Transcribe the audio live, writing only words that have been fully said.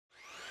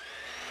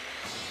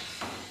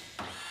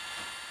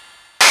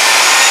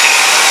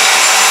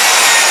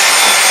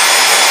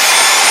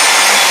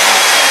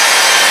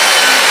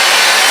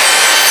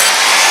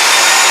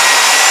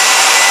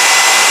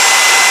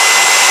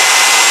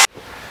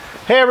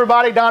Hey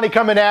everybody, Donnie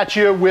coming at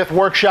you with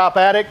Workshop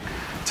Addict.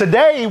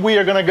 Today we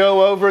are going to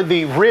go over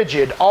the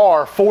Ridgid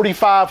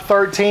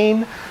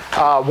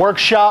R4513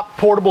 workshop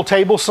portable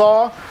table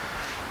saw.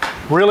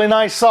 Really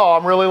nice saw.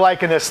 I'm really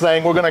liking this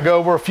thing. We're going to go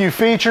over a few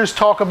features,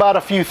 talk about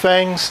a few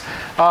things.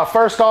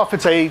 First off,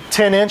 it's a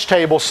 10-inch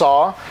table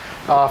saw,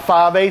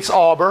 5/8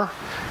 auber.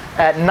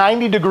 At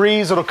 90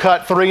 degrees it'll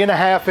cut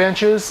 3.5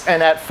 inches,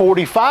 and at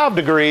 45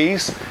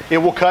 degrees it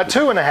will cut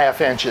 2.5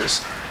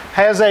 inches.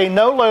 Has a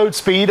no load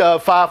speed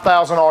of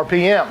 5,000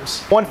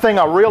 RPMs. One thing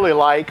I really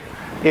like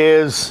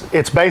is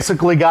it's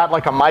basically got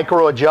like a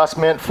micro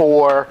adjustment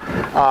for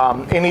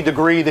any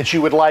degree that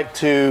you would like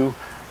to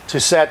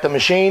set the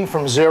machine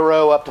from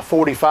 0 up to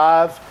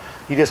 45.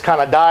 You just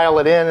kind of dial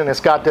it in, and it's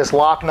got this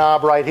lock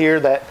knob right here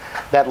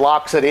that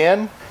locks it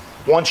in.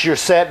 Once you're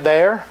set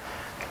there,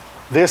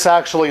 this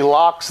actually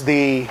locks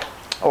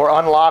or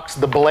unlocks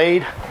the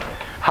blade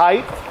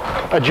height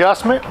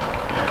adjustment.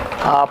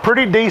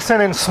 Pretty decent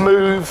and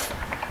smooth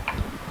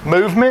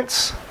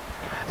movements,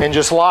 and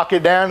just lock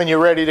it down and you're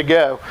ready to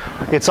go.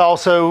 It's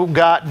also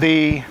got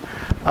the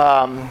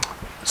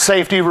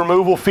safety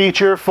removal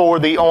feature for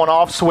the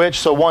on-off switch,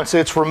 so once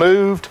it's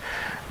removed,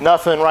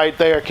 nothing right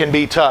there can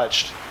be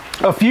touched.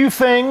 A few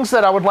things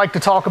that I would like to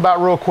talk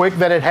about real quick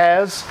that it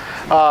has.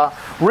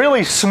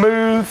 Really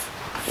smooth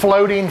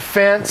floating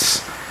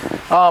fence.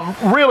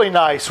 Really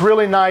nice,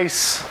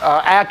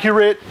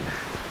 accurate.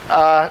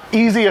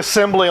 Easy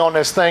assembly on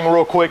this thing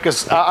real quick,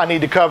 because I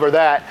need to cover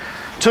that.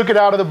 Took it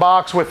out of the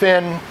box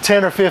within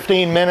 10 or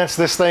 15 minutes.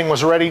 This thing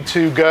was ready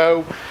to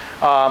go.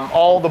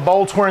 All the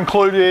bolts were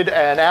included,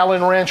 and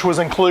Allen wrench was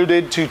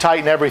included to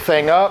tighten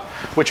everything up,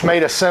 which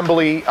made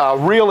assembly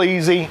real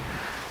easy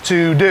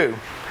to do.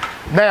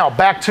 Now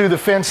back to the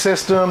fence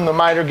system, the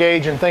miter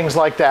gauge and things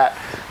like that.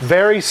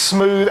 Very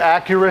smooth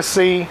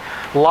accuracy,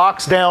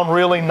 locks down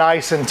really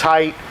nice and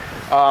tight.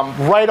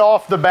 Right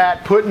off the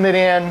bat, putting it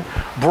in,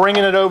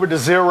 bringing it over to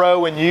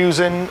 0 and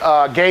using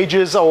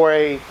gauges or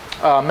a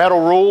metal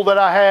rule that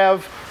I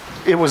have,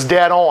 it was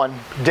dead on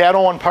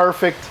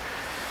perfect.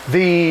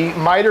 The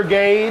miter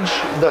gauge,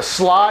 the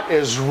slot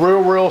is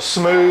real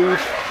smooth.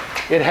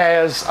 It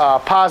has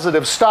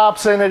positive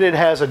stops in it. It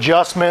has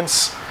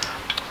adjustments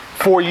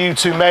for you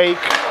to make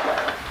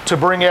to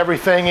bring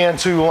everything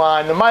into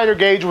line. The miter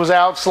gauge was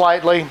out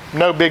slightly,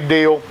 no big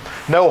deal.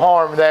 No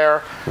harm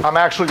there. I'm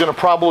actually going to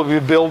probably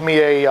build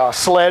me a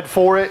sled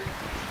for it.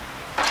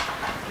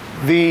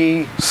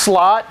 The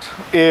slot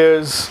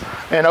is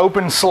an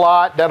open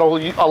slot that'll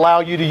allow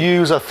you to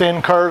use a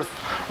thin kerf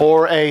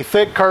or a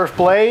thick kerf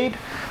blade.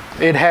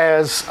 It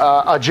has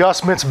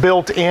adjustments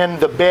built in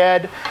the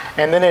bed,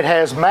 and then it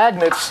has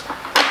magnets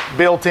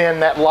built in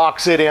that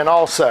locks it in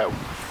also.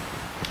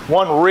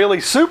 One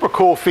really super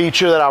cool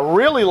feature that I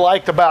really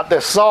liked about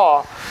this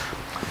saw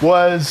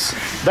was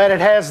that it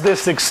has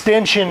this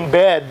extension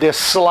bed, this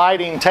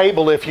sliding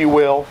table if you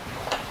will,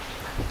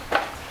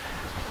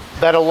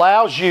 that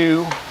allows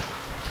you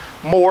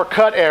more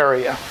cut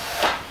area.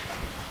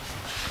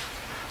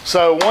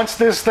 So once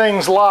this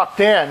thing's locked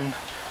in,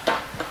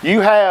 you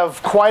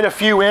have quite a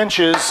few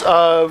inches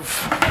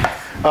of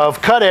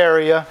cut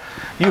area.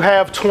 You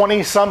have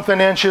 20 something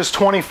inches,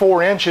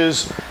 24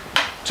 inches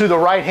to the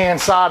right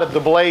hand side of the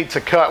blade to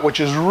cut,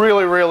 which is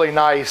really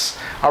nice.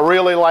 I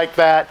really like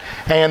that,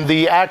 and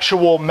the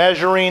actual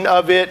measuring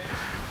of it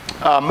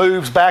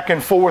moves back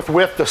and forth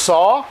with the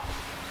saw.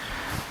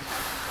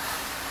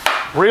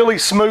 Really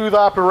smooth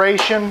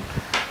operation.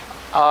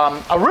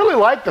 I really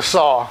like the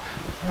saw.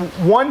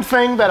 One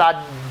thing that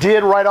I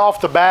did right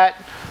off the bat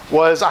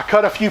was I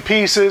cut a few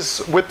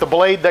pieces with the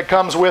blade that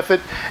comes with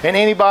it, and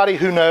anybody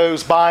who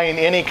knows buying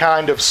any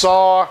kind of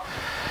saw,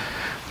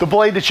 the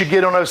blade that you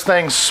get on those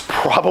things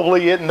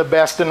probably isn't the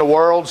best in the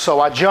world. So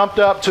I jumped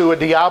up to a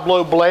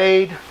Diablo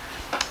blade,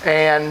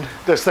 and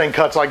this thing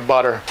cuts like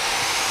butter.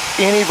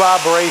 Any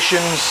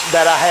vibrations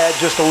that I had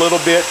just a little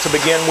bit to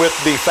begin with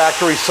the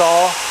factory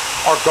saw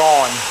are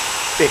gone.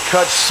 It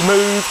cuts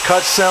smooth,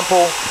 cuts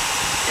simple.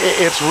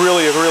 It's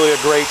really a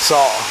great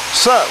saw.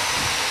 So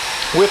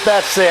with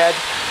that said,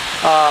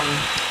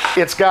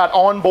 it's got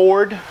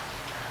onboard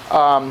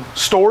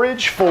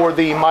storage for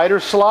the miter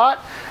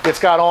slot. It's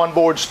got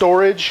onboard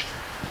storage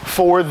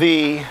for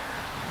the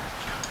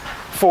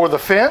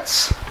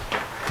fence.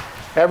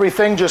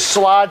 Everything just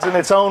slides in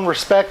its own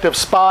respective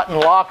spot and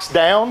locks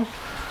down,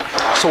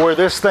 so where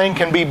this thing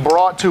can be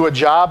brought to a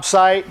job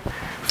site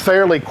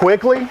fairly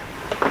quickly.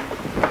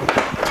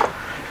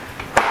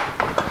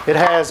 It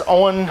has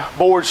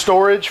onboard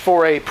storage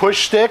for a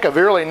push stick, a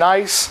really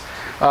nice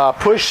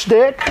push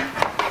stick.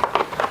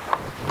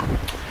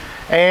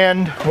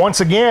 And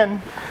once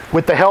again,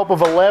 with the help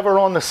of a lever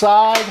on the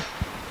side,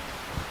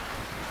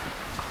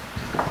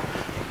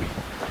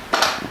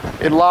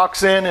 it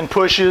locks in and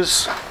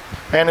pushes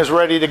and is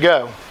ready to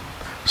go.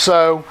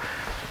 So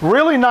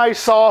really nice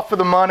saw for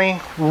the money,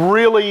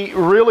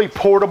 really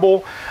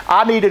portable.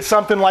 I needed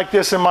something like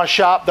this in my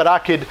shop that I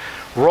could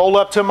roll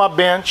up to my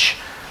bench.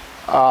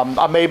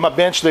 I made my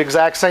bench the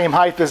exact same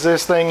height as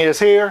this thing is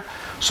here,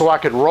 so I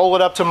could roll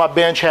it up to my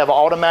bench, have an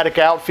automatic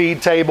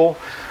outfeed table,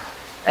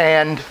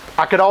 And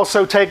I could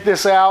also take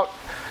this out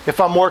if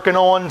I'm working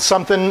on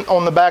something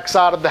on the back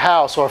side of the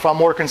house, or if I'm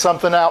working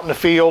something out in the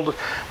field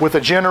with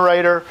a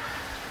generator.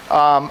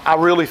 I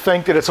really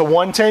think that it's a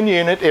 110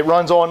 unit. It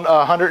runs on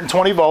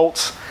 120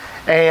 volts.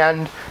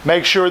 And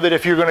make sure that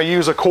if you're going to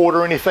use a cord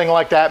or anything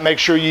like that, make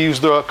sure you use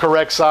the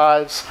correct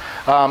size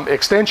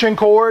extension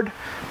cord.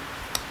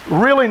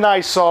 Really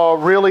nice saw,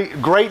 really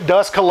great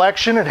dust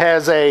collection. It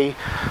has a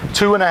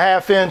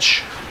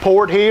 2.5-inch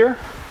port here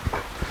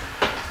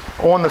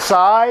on the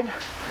side.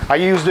 I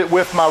used it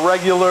with my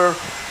regular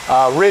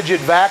Ridgid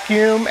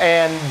vacuum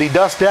and the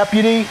Dust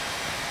Deputy.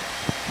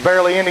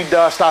 Barely any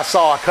dust I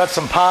saw. I cut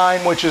some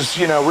pine, which is,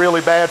 you know,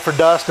 really bad for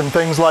dust and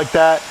things like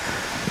that.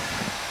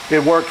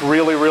 It worked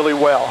really, really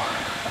well.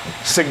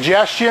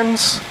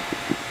 Suggestions,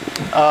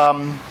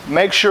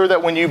 make sure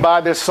that when you buy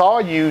this saw,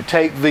 you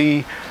take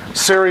the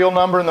serial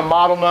number and the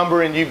model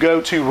number and you go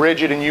to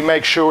Ridgid and you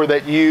make sure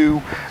that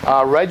you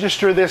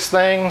register this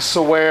thing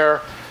so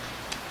where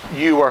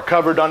you are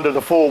covered under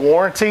the full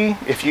warranty.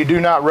 If you do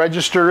not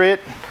register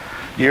it,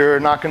 you're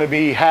not going to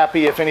be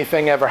happy if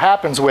anything ever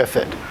happens with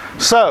it.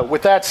 So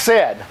with that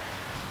said,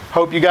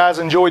 hope you guys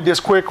enjoyed this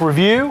quick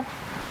review.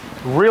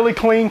 Really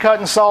clean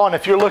cutting saw, and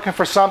if you're looking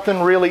for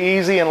something really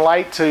easy and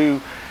light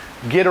to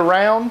get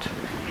around,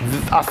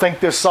 I think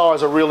this saw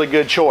is a really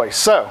good choice.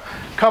 So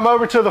come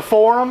over to the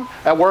forum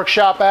at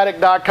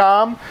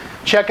WorkshopAddict.com,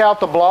 check out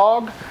the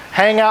blog,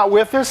 hang out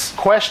with us.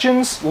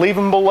 Questions, leave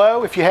them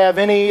below. If you have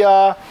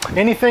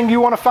anything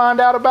you want to find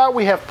out about,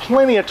 we have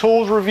plenty of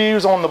tools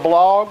reviews on the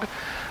blog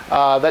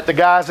that the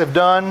guys have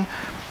done.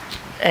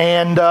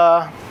 And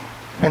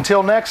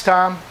until next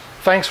time,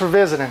 thanks for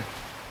visiting.